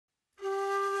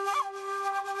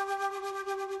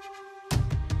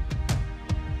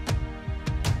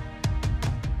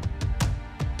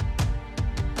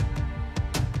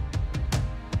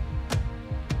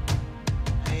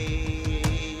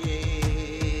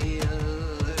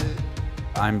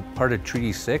I'm part of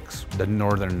Treaty 6, the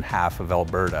northern half of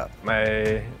Alberta.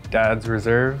 My dad's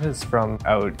reserve is from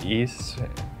out east,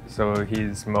 so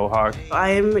he's Mohawk.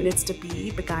 I'm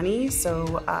Nitstapi Bagani,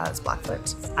 so it's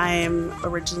Blackfoot. I'm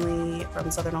originally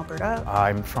from southern Alberta.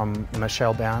 I'm from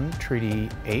Michelle Ban, Treaty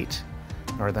 8,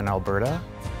 northern Alberta.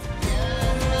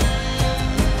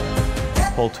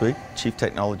 Twigg, Chief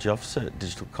Technology Officer at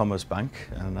Digital Commerce Bank,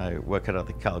 and I work out at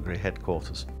the Calgary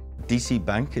headquarters. DC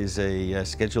Bank is a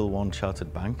Schedule I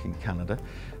chartered bank in Canada,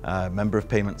 member of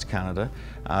Payments Canada.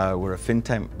 We're a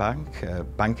fintech bank,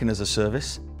 banking as a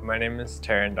service. My name is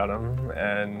Teryn Dunham,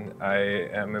 and I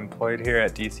am employed here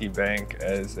at DC Bank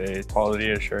as a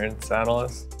quality assurance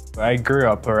analyst. I grew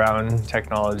up around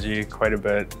technology quite a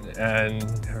bit and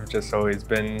have just always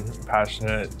been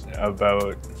passionate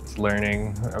about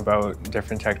learning about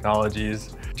different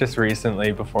technologies. Just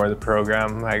recently, before the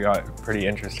program, I got pretty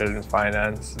interested in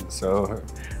finance, so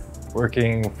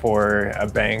working for a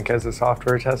bank as a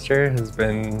software tester has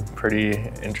been pretty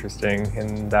interesting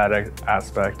in that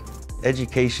aspect.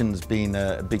 Education's been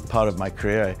a big part of my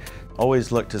career. I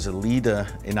always looked as a leader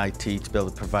in IT to be able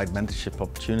to provide mentorship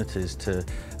opportunities to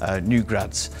new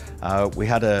grads. We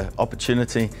had an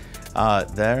opportunity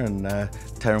there, and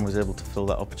Teryn was able to fill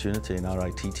that opportunity in our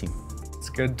IT team. It's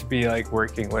good to be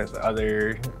working with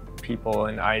other people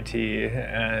in IT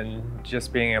and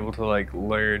just being able to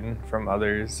learn from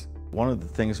others. One of the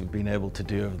things we've been able to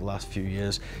do over the last few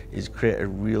years is create a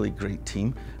really great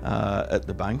team at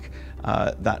the bank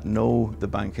that know the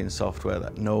banking software,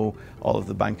 that know all of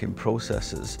the banking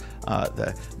processes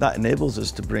there. That enables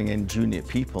us to bring in junior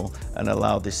people and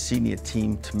allow this senior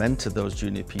team to mentor those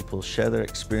junior people, share their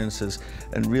experiences,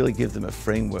 and really give them a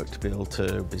framework to be able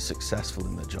to be successful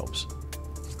in their jobs.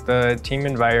 The team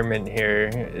environment here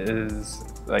is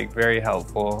very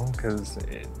helpful because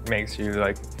it makes you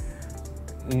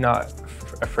not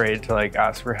afraid to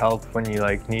ask for help when you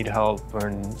need help,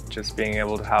 and just being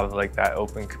able to have that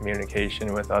open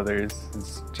communication with others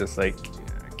is just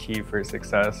key for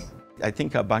success. I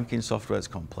think our banking software is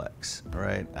complex,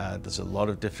 right? There's a lot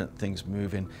of different things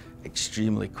moving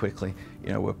extremely quickly.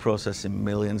 We're processing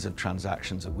millions of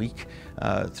transactions a week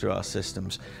through our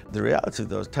systems. The reality of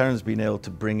those, Teryn's been able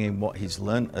to bring in what he's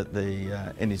learned at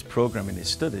in his program, in his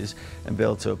studies, and be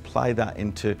able to apply that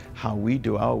into how we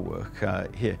do our work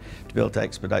here, to be able to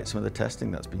expedite some of the testing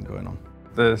that's been going on.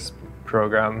 This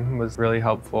program was really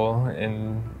helpful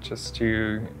in just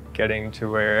getting to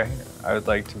where I would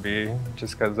like to be,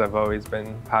 just because I've always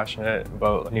been passionate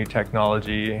about new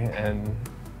technology and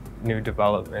new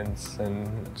developments, and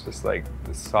just the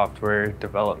software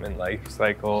development life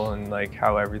cycle and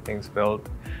how everything's built.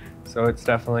 So it's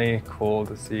definitely cool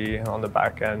to see on the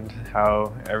back end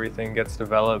how everything gets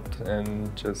developed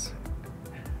and just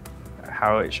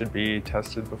how it should be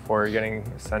tested before getting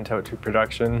sent out to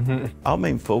production. Our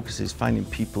main focus is finding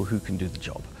people who can do the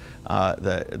job.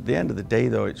 At the end of the day,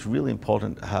 though, it's really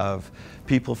important to have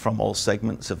people from all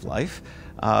segments of life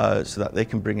so that they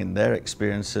can bring in their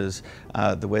experiences,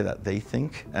 the way that they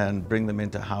think, and bring them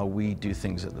into how we do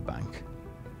things at the bank.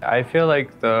 I feel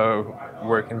the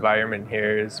work environment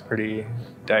here is pretty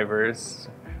diverse,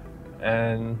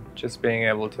 and just being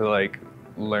able to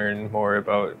learn more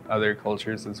about other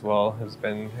cultures as well has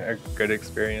been a good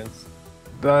experience.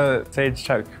 The SAGE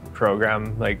Tech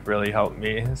program really helped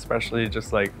me, especially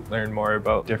just learn more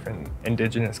about different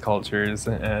Indigenous cultures,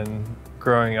 and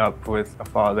growing up with a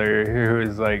father who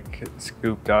was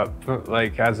scooped up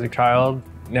as a child.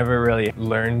 Never really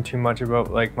learned too much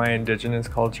about my Indigenous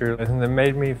culture, and it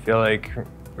made me feel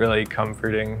really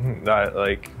comforting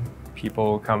that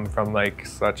people come from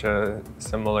such a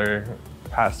similar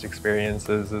past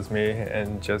experiences as me,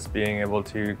 and just being able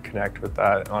to connect with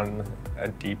that on a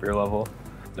deeper level.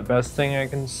 The best thing I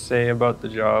can say about the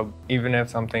job, even if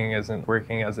something isn't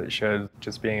working as it should,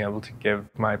 just being able to give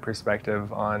my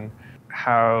perspective on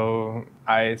how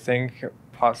I think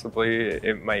possibly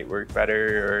it might work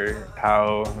better, or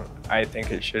how I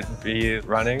think it should be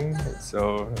running.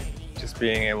 So just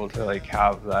being able to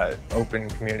have that open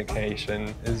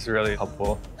communication is really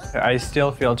helpful. I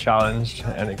still feel challenged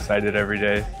and excited every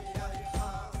day.